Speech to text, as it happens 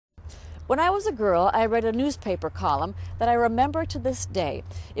When I was a girl, I read a newspaper column that I remember to this day.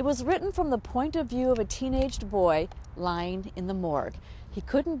 It was written from the point of view of a teenaged boy lying in the morgue. He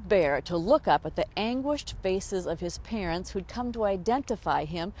couldn't bear to look up at the anguished faces of his parents who'd come to identify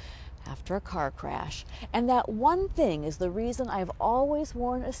him after a car crash. And that one thing is the reason I've always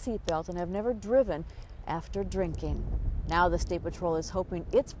worn a seatbelt and have never driven after drinking. Now the State Patrol is hoping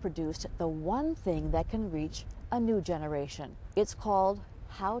it's produced the one thing that can reach a new generation. It's called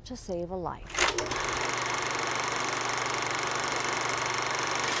How to Save a Life.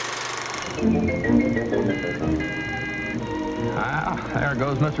 There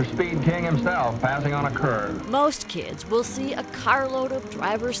goes Mr. Speed King himself, passing on a curve. Most kids will see a carload of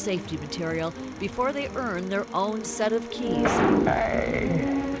driver safety material before they earn their own set of keys.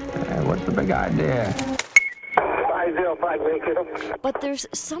 Hey, what's the big idea? 505, make it. But there's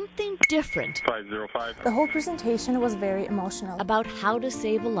something different 505. The whole presentation was very emotional. about how to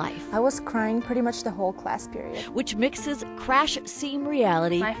save a life, I was crying pretty much the whole class period. which mixes crash scene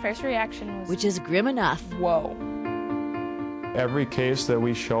reality, My first reaction was, which is grim enough, whoa. Every case that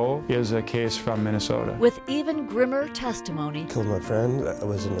we show is a case from Minnesota. with even grimmer testimony Killed my friend that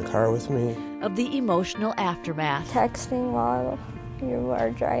was in the car with me. of the emotional aftermath. Texting while you are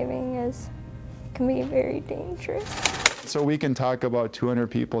driving can be very dangerous. So we can talk about 200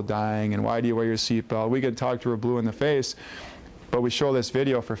 people dying and why do you wear your seatbelt. We can talk to her blue in the face, but we show this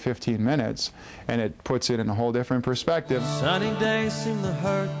video for 15 minutes and it puts it in a whole different perspective. Sunny days seem to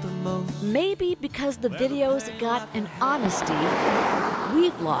hurt the most. Maybe because the videos got an honesty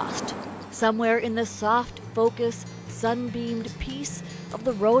we've lost somewhere in the soft focus, sunbeamed peace of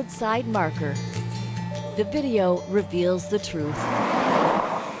the roadside marker. The video reveals the truth.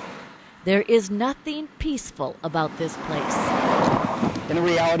 There is nothing peaceful about this place. And the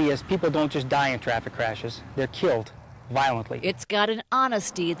reality is people don't just die in traffic crashes, they're killed violently. It's got an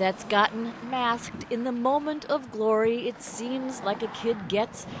honesty that's gotten masked in the moment of glory it seems like a kid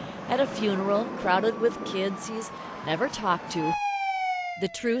gets at a funeral crowded with kids he's never talked to. The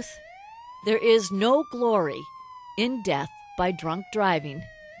truth, there is no glory in death by drunk driving.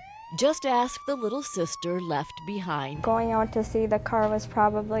 Just ask the little sister left behind. Going out to see the car was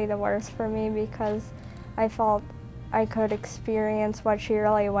probably the worst for me because I felt I could experience what she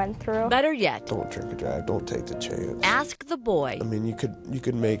really went through. Better yet, Don't drink and drive. Don't take the chance. ask the boy I mean, you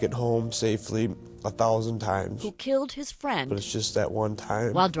could make it home safely 1,000 times, who killed his but friend it's just that one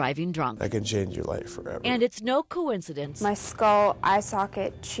time while driving drunk. that can change your life forever. And it's no coincidence My skull, eye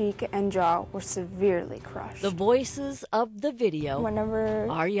socket, cheek, and jaw were severely crushed. the voices of the video Whenever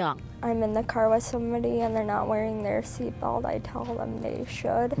are young. I'm in the car with somebody and they're not wearing their seatbelt, I tell them they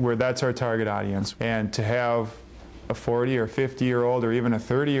should. That's our target audience. And to have a 40 or 50-year-old or even a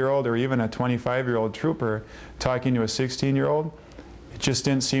 30-year-old or even a 25-year-old trooper talking to a 16-year-old, it just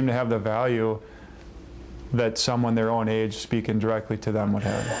didn't seem to have the value that someone their own age speaking directly to them would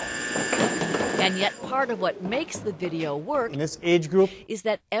have. And yet part of what makes the video work In this age group, is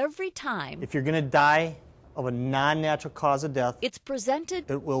that every time if you're going to die of a non-natural cause of death, it's presented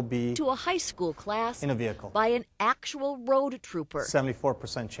it will be to a high school class in a vehicle. by an actual road trooper,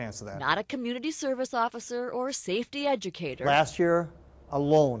 74% chance of that. not a community service officer or safety educator, Last year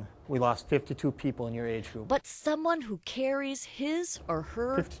alone, we lost 52 people in your age group. but someone who carries his or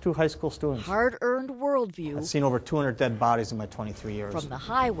her 52 high school students. hard-earned I've worldview seen over 200 dead bodies in my 23 years. from the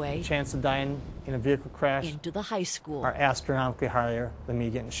highway Chance of dying in a vehicle crash into the high school. are astronomically higher than me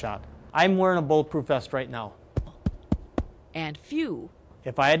getting shot. I'm wearing a bulletproof vest right now. And few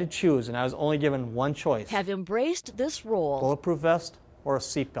If I had to choose and I was only given one choice, have embraced this role bulletproof vest or a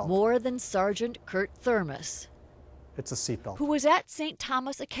seatbelt, more than Sergeant Kurt Thermos, it's a seatbelt. who was at St.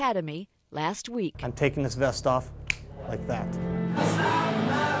 Thomas Academy last week. I'm taking this vest off like that.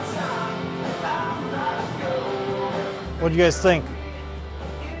 What do you guys think?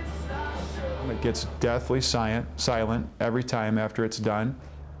 It gets deathly silent every time after it's done,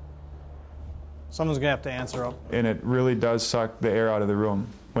 Someone's going to have to answer up. and it really does suck the air out of the room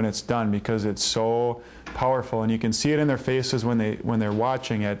when it's done because it's so powerful, and you can see it in their faces when they're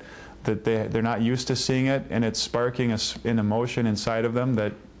watching it that they're not used to seeing it, and it's sparking an emotion inside of them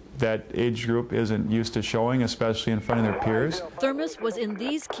that age group isn't used to showing, especially in front of their peers. Thermos was in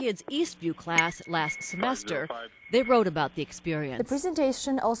these kids' Eastview class last semester. They wrote about the experience. The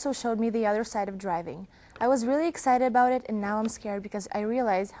presentation also showed me the other side of driving. I was really excited about it, and now I'm scared because I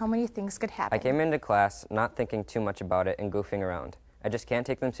realize how many things could happen. I came into class not thinking too much about it and goofing around. I just can't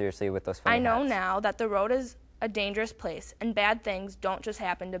take them seriously with those funny I know hats. now that the road is a dangerous place, and bad things don't just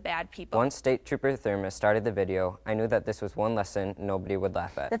happen to bad people. Once State Trooper Thermos started the video, I knew that this was one lesson nobody would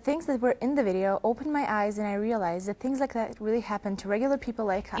laugh at. The things that were in the video opened my eyes, and I realized that things like that really happen to regular people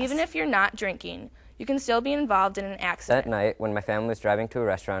like us. Even if you're not drinking, you can still be involved in an accident. That night, when my family was driving to a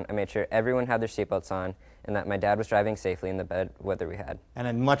restaurant, I made sure everyone had their seatbelts on and that my dad was driving safely in the bad weather we had. And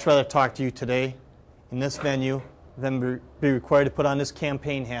I'd much rather talk to you today in this venue than be required to put on this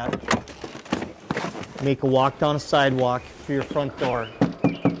campaign hat, make a walk down a sidewalk for your front door,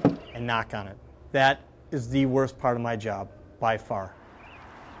 and knock on it. That is the worst part of my job, by far.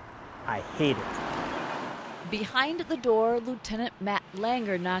 I hate it. Behind the door, Lieutenant Matt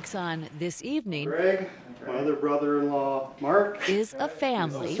Langer knocks on this evening. Greg, my other brother-in-law, Mark. Is a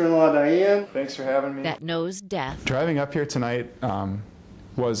family. Sister-in-law, Diane. Thanks for having me. That knows death. Driving up here tonight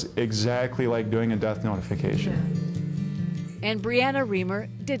was exactly like doing a death notification. And Brianna Reamer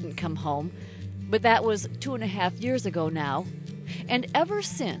didn't come home, but that was 2.5 years ago now. And ever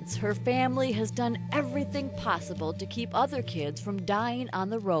since, her family has done everything possible to keep other kids from dying on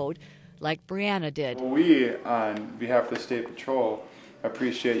the road like Brianna did. We, on behalf of the State Patrol,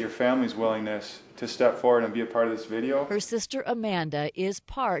 appreciate your family's willingness to step forward and be a part of this video. Her sister Amanda is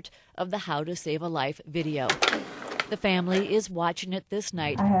part of the How to Save a Life video. The family is watching it this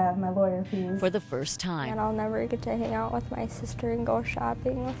night. I have my lawyer fees for the first time. And I'll never get to hang out with my sister and go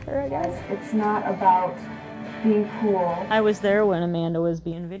shopping with her again. It's not about being cool. I was there when Amanda was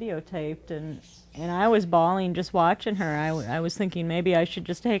being videotaped, and I was bawling just watching her. I was thinking maybe I should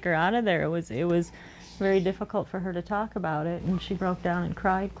just take her out of there. It was very difficult for her to talk about it, and she broke down and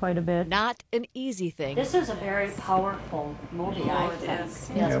cried quite a bit. Not an easy thing. This is a very powerful movie, I think. It's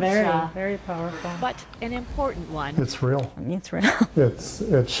very powerful. But an important one. It's real. It's real.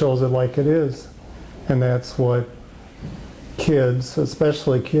 It shows it like it is. And that's what kids,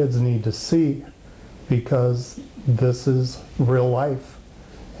 especially kids, need to see, because this is real life.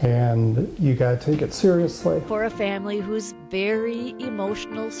 And you got to take it seriously. For a family whose very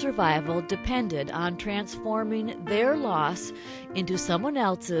emotional survival depended on transforming their loss into someone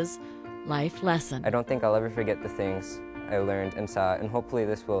else's life lesson. I don't think I'll ever forget the things I learned and saw, and hopefully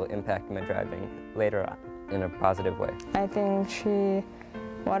this will impact my driving later on in a positive way. I think she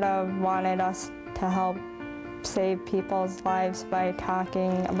would have wanted us to help save people's lives by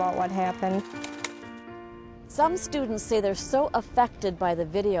talking about what happened. Some students say they're so affected by the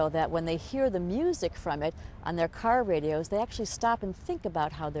video that when they hear the music from it on their car radios, they actually stop and think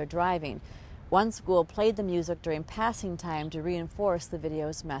about how they're driving. One school played the music during passing time to reinforce the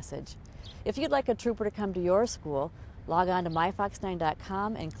video's message. If you'd like a trooper to come to your school, log on to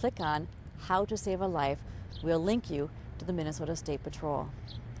myfox9.com and click on How to Save a Life. We'll link you to the Minnesota State Patrol.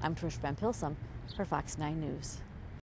 I'm Trish Van Pilsum for Fox 9 News.